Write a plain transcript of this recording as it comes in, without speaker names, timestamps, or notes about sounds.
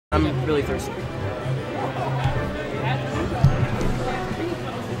I'm really thirsty.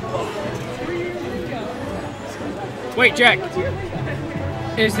 Wait, Jack.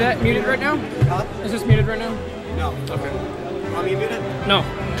 Is that muted right now? Huh? Is this muted right now? No. Okay. Want me muted? No.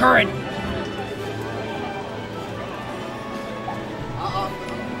 Current.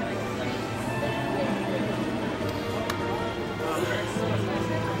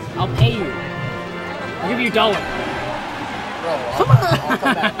 I'll pay you. I'll give you $1. Bro, I'll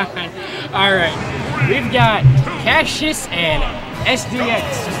come back. Alright. We've got Cassius and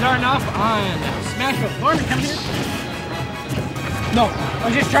SDX starting off on Smash Bros. Norman, come here. No, I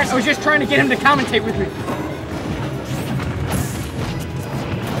was just trying to get him to commentate with me.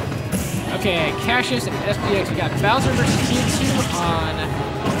 Okay, Cassius and SDX. We got Bowser versus Mewtwo on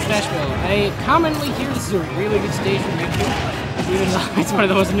Smash Bros. I commonly hear this is a really good stage for Mewtwo, even though it's one of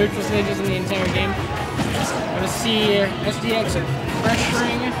the most neutral stages in the entire game. I'm gonna see SDX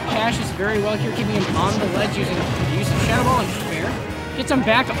pressuring Cassius very well here, keeping him on the ledge using the use of Shadow Ball and Fair. Gets him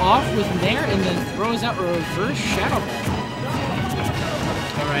back off with Nair and then throws out a reverse Shadow Ball.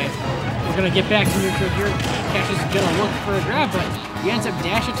 Alright, we're gonna get back to neutral here. Cassius is gonna look for a grab, but he ends up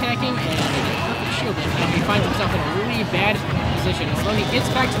dash attacking and a perfect shield in, and he finds himself in a really bad position. Although he gets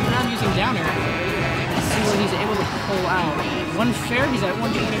back to the ground using down air, let's see what he's able to pull out. One fair, he's at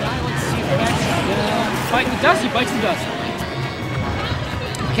 129. Let's see if Cassius is gonna bite the dust. He bites the dust.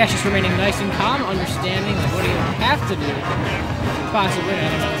 Cassius remaining nice and calm, understanding like what he would have to do. Possibly, I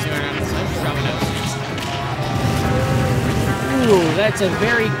don't know what's going on this side. Probably knows. Ooh, that's a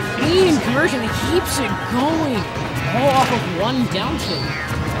very clean conversion. He keeps it going. All off of one down tilt,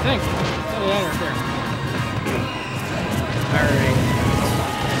 I think. Alright.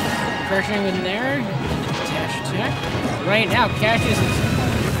 Pressuring in there. Dash attack. Right now, Cassius is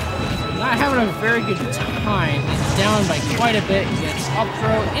not having a very good time. He's down by quite a bit. He gets up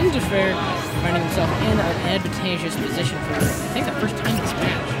throw into fair, finding himself in an advantageous position for, I think, the first time in this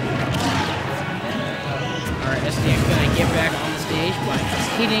match. Alright, SDX gonna get back on the stage by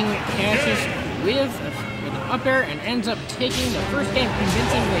hitting Cassius with an up air and ends up taking the first game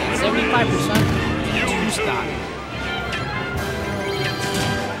convincingly at 75% to stop.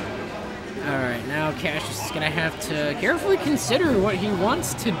 Alright, now Cassius is gonna have to carefully consider what he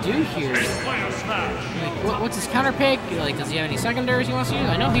wants to do here. Like, what's his counter pick? Like, does he have any secondaries he wants to use?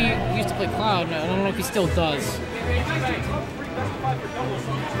 I know he used to play Cloud, I don't know if he still does.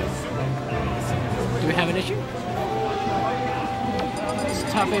 Do we have an issue? It's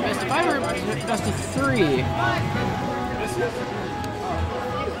top 8 best of 5 or best of 3?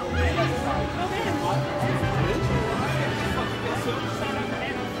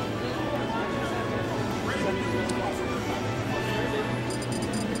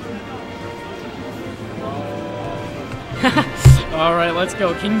 Alright, let's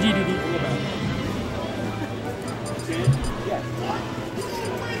go. King Diddy.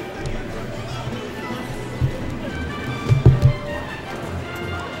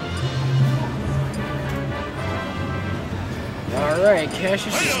 Alright,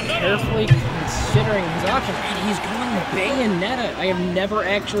 Cassius is carefully considering his options, and he's going Bayonetta. I have never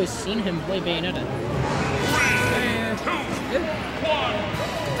actually seen him play Bayonetta.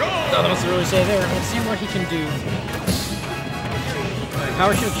 Nothing else to really say there. Let's see what he can do. Right,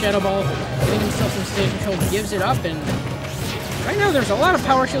 Power Shield, Shadow Ball, getting himself some stage control, gives it up, and right now there's a lot of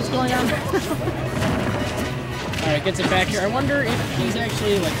Power Shields going on. Alright, gets it back here. I wonder if he's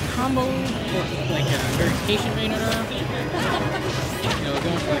actually like combo or like a verification Bayonetta. You know,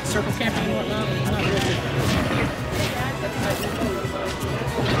 going for like circle camping and whatnot. I'm not really sure.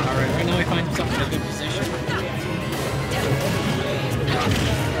 Alright, right now he finds himself in a good position.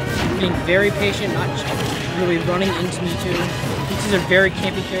 Being very patient, not really running into Mewtwo. This is a very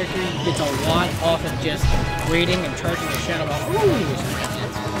campy character. He gets a lot off of just waiting and charging the Shadow Ball. Ooh!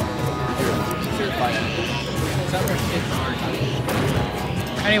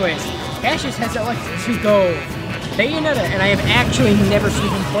 Anyways, Cassius has elected to go Bayonetta, and I have actually never seen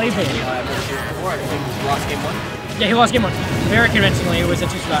him play Bayonetta. He lost game 1? Yeah, he lost game 1. Very convincingly, it was a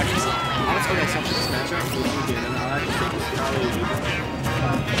 2-spot. Honestly, I such a smash up.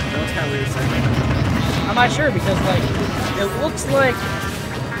 It's kind of weird saying. I'm not sure because, like, it looks like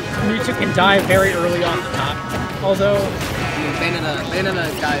Mewtwo can die very early off the top. Although,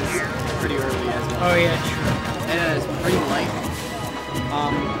 Bayonetta dies pretty early as well. Oh yeah, true. Bayonetta is pretty light.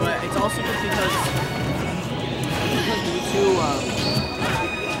 But it's also just because Mewtwo,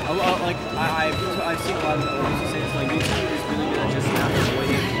 I've seen a lot of people say this, like Mewtwo is really good at just not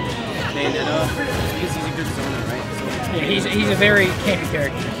avoiding Bayonetta because he's a good zoner, right? So, yeah, he's a very campy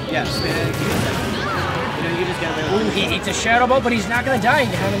character. Yes, and You know, you just get away with it. He eats a Shadow Ball, but he's not going to die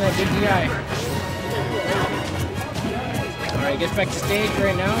having that big DI. Alright, he gets back to stage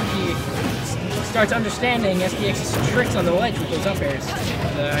right now. He starts understanding SDX's tricks on the ledge with those up airs.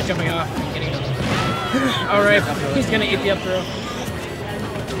 Jumping off and getting up. Alright, he's going to eat the up throw.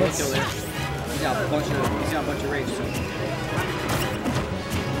 Let's go there. He's got a bunch of rage. So.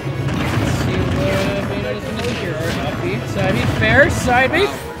 Let's see what Bayo is going to do here. Alright, up B. Side B. Fair. Side B.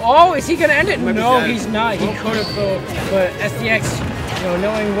 Oh, is he going to end it? No, he's not. He could have though. But SDX, you know,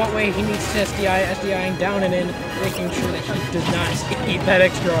 knowing what way he needs to SDIing down and in, making sure that he does not eat that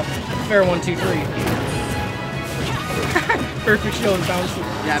extra fair 1, 2, 3. Perfect shield and bounce.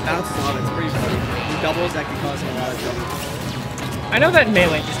 Yeah, it bounces off. It's pretty funny. The doubles that can cause him a lot of trouble. I know that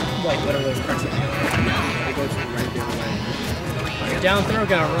melee just like literally hurts it. It goes right the other way. Down throw,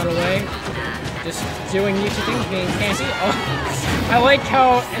 gonna run away. Just doing Mewtwo things, being fancy. Oh, I like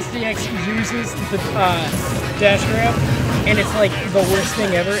how SDX uses the dash grab, and it's like the worst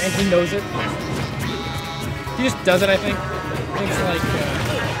thing ever, and he knows it. He just does it, I think. It's like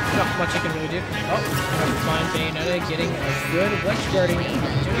not much he can really do. Oh, fine Bayonetta getting a good ledge guarding.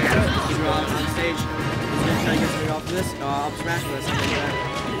 He's on stage. He's gonna try to get something off of this. Up smash with us.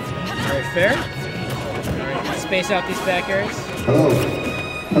 Alright, fair. Alright, space out these back airs. Hello.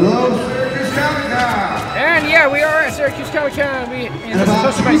 Hello, Syracuse Comic Con! And yeah, we are at Syracuse Comic Con. This is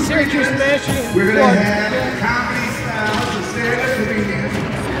hosted by Syracuse Mansion. We're going to have comedy styles of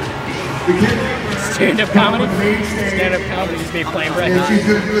stand-up comedy. Stand-up comedy is me playing Brett. And she's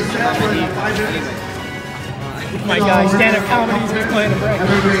going to do a set for 5 minutes. My guy, stand-up comedy is me playing Brett.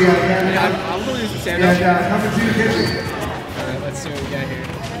 Everybody, I'm going to do some stand-up. coming to the kitchen. Alright, let's see what we got here.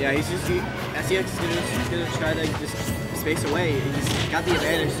 Yeah, he's just SCX is gonna try to just space away. He's got the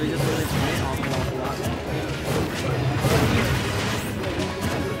advantage, so he doesn't really commit off an awful lot.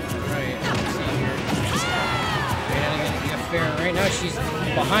 Right, let's see here. Bayonetta gonna get fair right now. She's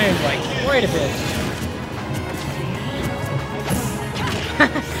behind like quite a bit.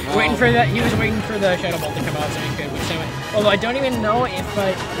 Waiting for that. He was waiting for the Shadow Ball to come out so he could withstand it. Although I don't even know if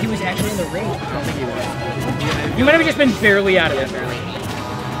he was actually in the range. I don't think he was. He might have just been barely out of it.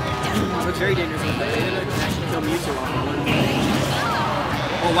 It's very dangerous. They didn't actually kill Mewtwo off one.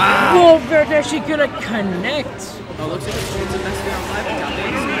 Oh wow! Oh, they're actually gonna connect. Oh, looks like it's the best down 5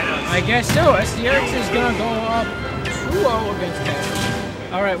 nowadays. I guess so. SDX is gonna go up 2-0 against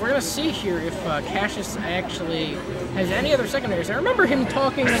Cassius. Alright, we're gonna see here if Cassius actually has any other secondaries. I remember him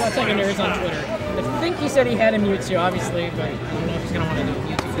talking about secondaries on Twitter. I think he said he had a Mewtwo, obviously, but I don't know if he's gonna want to do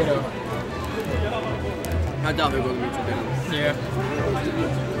Mewtwo Ditto. I doubt he'll go to Mewtwo Ditto. Yeah.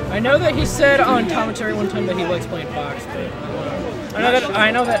 I know that he said on commentary one time that he likes playing Fox, but I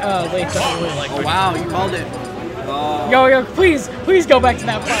know that Lake doesn't really like. Oh wow, you called it. Yo, please go back to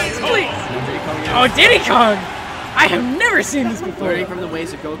that Fox, please. Oh, Diddy Kong! I have never seen this before. Learning from the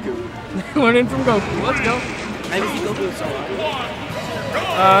ways of Goku. Learning from Goku. Let's go. I haven't seen Goku in so long.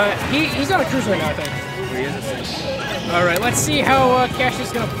 He's on a cruise right now, I think. All right, let's see how Cassius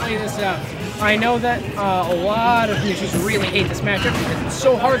is gonna play this out. I know that a lot of Mewtwo's really hate this matchup because it's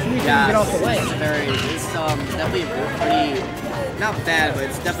so hard for Mewtwo to get off the ledge. It's definitely pretty, not bad, but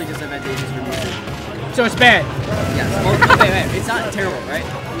it's definitely disadvantageous for Mewtwo. So it's bad? Yes. Well, wait, it's not terrible, right?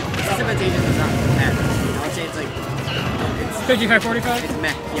 It's disadvantageous, it's not bad. I would say it's like... 55-45? It's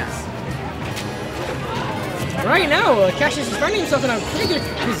meh, yes. Right now, Cassius is finding himself in a pretty good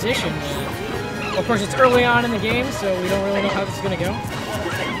position. Of course, it's early on in the game, so we don't really know how this is going to go.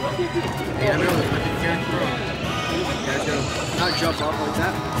 Yeah, I'm really looking careful. Guys, go not jump off like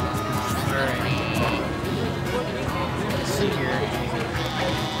that. Alright. Let's see here.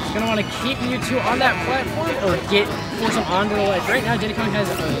 He's going to want to keep Mewtwo on that platform or force him onto the ledge. Right now, Diddy Kong has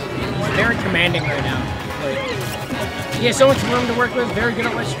very commanding right now. Like, he has so much room to work with, very good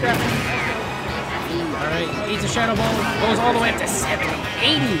at ledge trapping. Alright, eats a Shadow Ball, goes all the way up to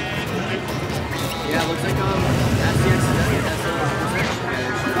 780. Yeah, it looks like SDX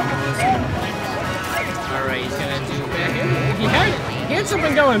Alright, he's gonna do back in. He had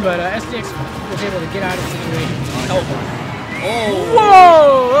something going, but SDX was able to get out of the situation. Oh!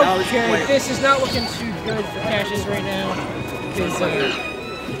 Whoa! Okay, this is not looking too good for Cassius right now. Because,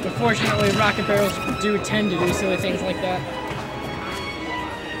 unfortunately, rocket barrels do tend to do silly things like that.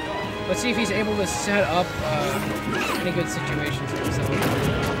 Let's see if he's able to set up any good situations for himself.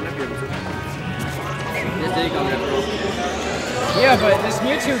 Yeah, but this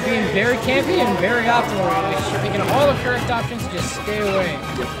Mewtwo being very campy and very optimal right now. He's making all the correct options to just stay away.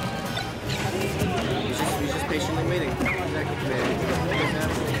 He's just patiently waiting.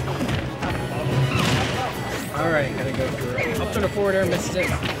 Alright, gotta go for it. Up to the forward air, misses it.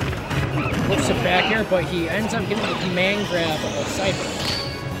 Looks to back here, but he ends up getting the command grab of Cypher.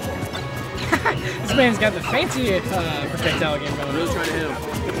 This man's got the fancy projectile game going. Really trying to hit him.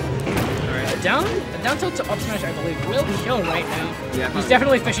 A down tilt to up smash, I believe, will kill him right now. Yeah, he's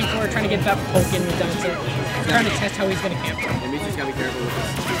definitely fishing for it, trying to get that poke in with down tilt. Trying to test how he's going to camp. And Mewtwo's got to be careful with this.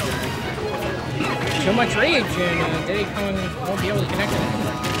 Too much rage, and Diddy Kong won't be able to connect it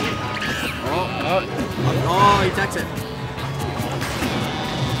anymore. Oh, he attacks it.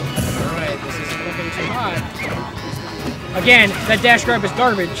 Alright, this isn't looking too hot. Again, that dash grab is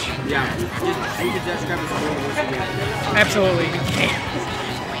garbage. Yeah, the dash grab is horrible. Absolutely.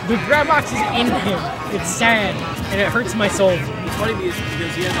 The grab box is in him. It's sad, and it hurts my soul. It's funny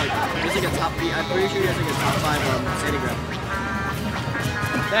because he has like, there's like a top 3, I'm pretty sure he has like a top 5 standing grab.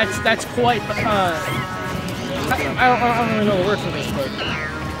 That's quite, I don't really know the word for this, but...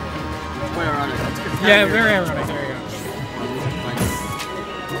 Quite ironic. Yeah, very ironic. There you go.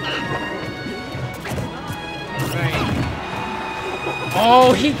 Right.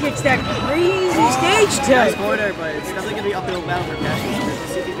 Oh, he gets that crazy stage tilt. Nice border, but it's definitely going to be uphill battle for Cassius.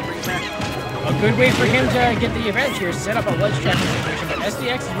 Let's see if he can bring it back. A good way for him to get the advantage here is set up a ledge tracking situation, but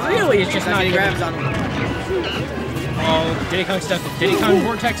SDX really is just not getting grabs on him. Oh, Diddy Kong stuff. The Diddy Kong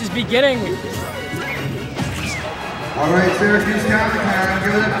Vortex is beginning. All right, Syracuse Comic-Con,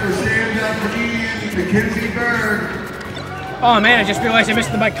 give it up for stand-up comedian Mackenzie Berg. Oh man, I just realized I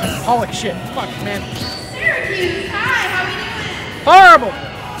missed the mic. Pollock shit. Fuck, man. Syracuse, hi, how are you doing? Horrible!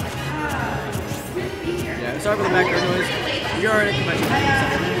 Yeah, sorry for the background noise. We are at a convention.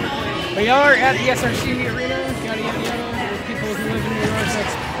 We are at the SRC arena. Yada yada yada. People who live in New York, that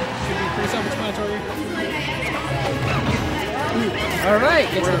should be pretty self-explanatory. Alright,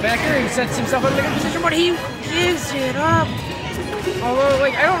 gets the back here. He sets himself up in a good position, but he gives it up. Although,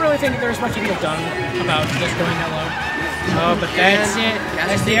 like, I don't really think there's much you could have done about just going that low. Oh, but that's it.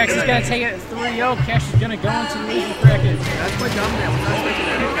 SDX is going to take it 3-0. Cash is going to go into the losing bracket. That's quite dominant. I was not expecting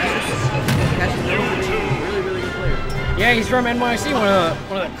that. Cassius is a really, really good player. Yeah, he's from NYC, one of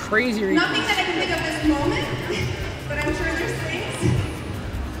the crazy regions. Nothing that I can think of this moment, but I'm sure there's things.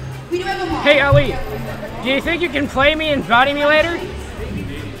 We do have a mall. Hey, Ali, do you think you can play me in Body Me later?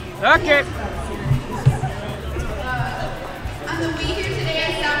 Okay. On the way here today,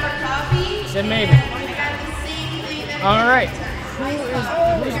 I stopped for coffee. Said maybe. And I got the same thing that All right.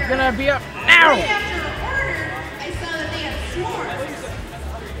 Who's gonna be up now? right after I ordered, I saw that they had s'mores.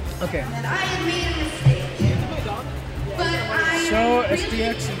 Okay. And that I had made a mistake. But I So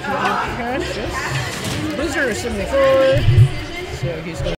SDX and Cassius. Cassius. Loser is 74. So he's gonna